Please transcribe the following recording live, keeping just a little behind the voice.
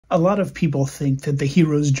A lot of people think that the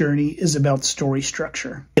hero's journey is about story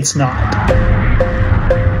structure. It's not.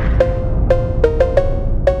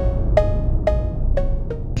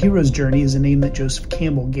 Hero's journey is a name that Joseph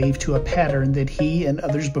Campbell gave to a pattern that he and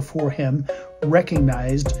others before him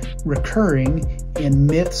recognized recurring in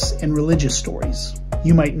myths and religious stories.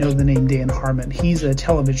 You might know the name Dan Harmon. He's a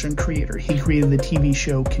television creator. He created the TV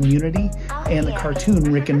show Community and the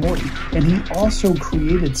cartoon Rick and Morty. And he also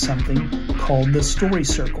created something called the Story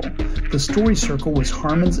Circle. The Story Circle was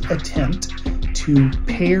Harmon's attempt to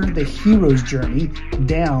pare the hero's journey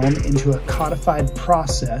down into a codified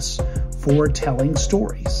process for telling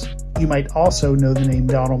stories. You might also know the name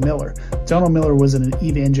Donald Miller. Donald Miller was an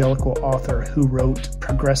evangelical author who wrote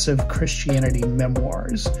progressive Christianity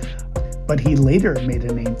memoirs. But he later made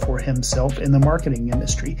a name for himself in the marketing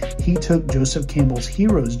industry. He took Joseph Campbell's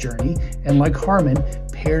hero's journey and, like Harmon,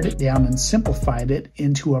 pared it down and simplified it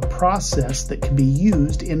into a process that could be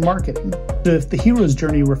used in marketing. So if the hero's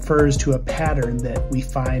journey refers to a pattern that we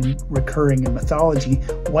find recurring in mythology,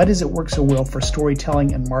 why does it work so well for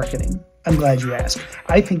storytelling and marketing? I'm glad you asked.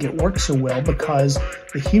 I think it works so well because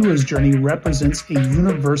the hero's journey represents a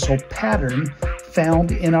universal pattern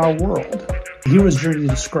found in our world. The hero's journey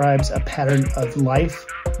describes a pattern of life,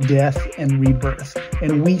 death, and rebirth,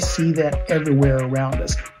 and we see that everywhere around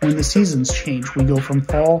us. When the seasons change, we go from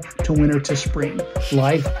fall to winter to spring,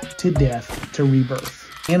 life to death to rebirth.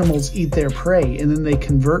 Animals eat their prey, and then they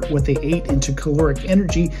convert what they ate into caloric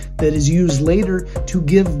energy that is used later to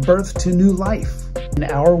give birth to new life. In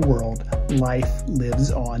our world, life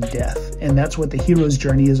lives on death, and that's what the hero's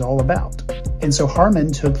journey is all about. And so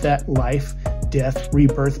Harmon took that life, death,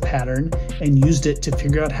 rebirth pattern and used it to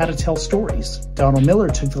figure out how to tell stories. Donald Miller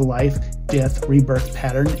took the life, death, rebirth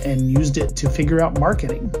pattern and used it to figure out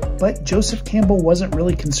marketing. But Joseph Campbell wasn't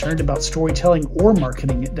really concerned about storytelling or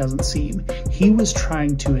marketing, it doesn't seem. He was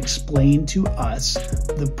trying to explain to us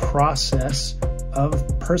the process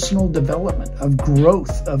of personal development, of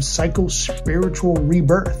growth, of psycho-spiritual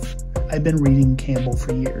rebirth. I've been reading Campbell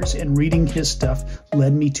for years, and reading his stuff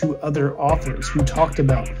led me to other authors who talked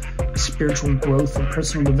about spiritual growth and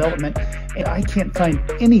personal development, and I can't find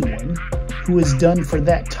anyone who has done for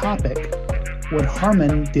that topic what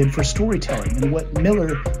Harmon did for storytelling and what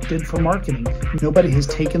Miller did for marketing. Nobody has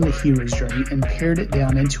taken the hero's journey and pared it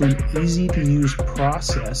down into an easy-to-use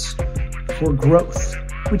process for growth,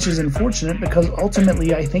 which is unfortunate because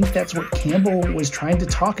ultimately I think that's what Campbell was trying to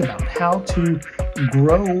talk about, how to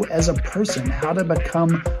grow as a person, how to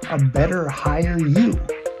become a better, higher you.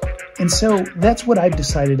 And so that's what I've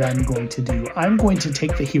decided I'm going to do. I'm going to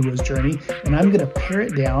take the hero's journey and I'm going to pare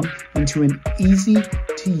it down into an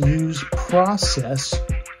easy-to-use process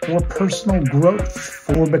for personal growth,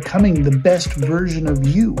 for becoming the best version of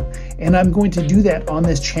you. And I'm going to do that on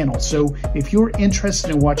this channel. So if you're interested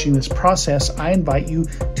in watching this process, I invite you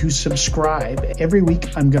to subscribe. Every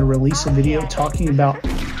week, I'm going to release a video talking about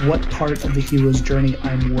what part of the hero's journey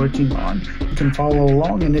I'm working on. You can follow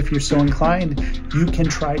along, and if you're so inclined, you can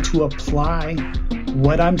try to apply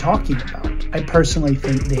what I'm talking about. I personally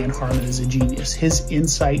think Dan Harmon is a genius. His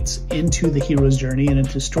insights into the hero's journey and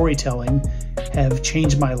into storytelling have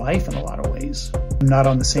changed my life in a lot of ways. I'm not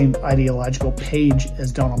on the same ideological page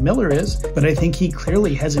as Donald Miller is, but I think he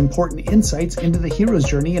clearly has important insights into the hero's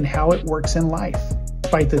journey and how it works in life.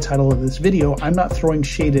 Despite the title of this video, I'm not throwing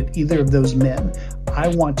shade at either of those men. I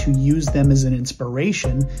want to use them as an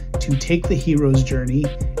inspiration to take the hero's journey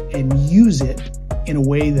and use it in a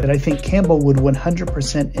way that I think Campbell would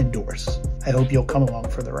 100% endorse. I hope you'll come along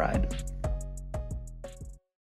for the ride.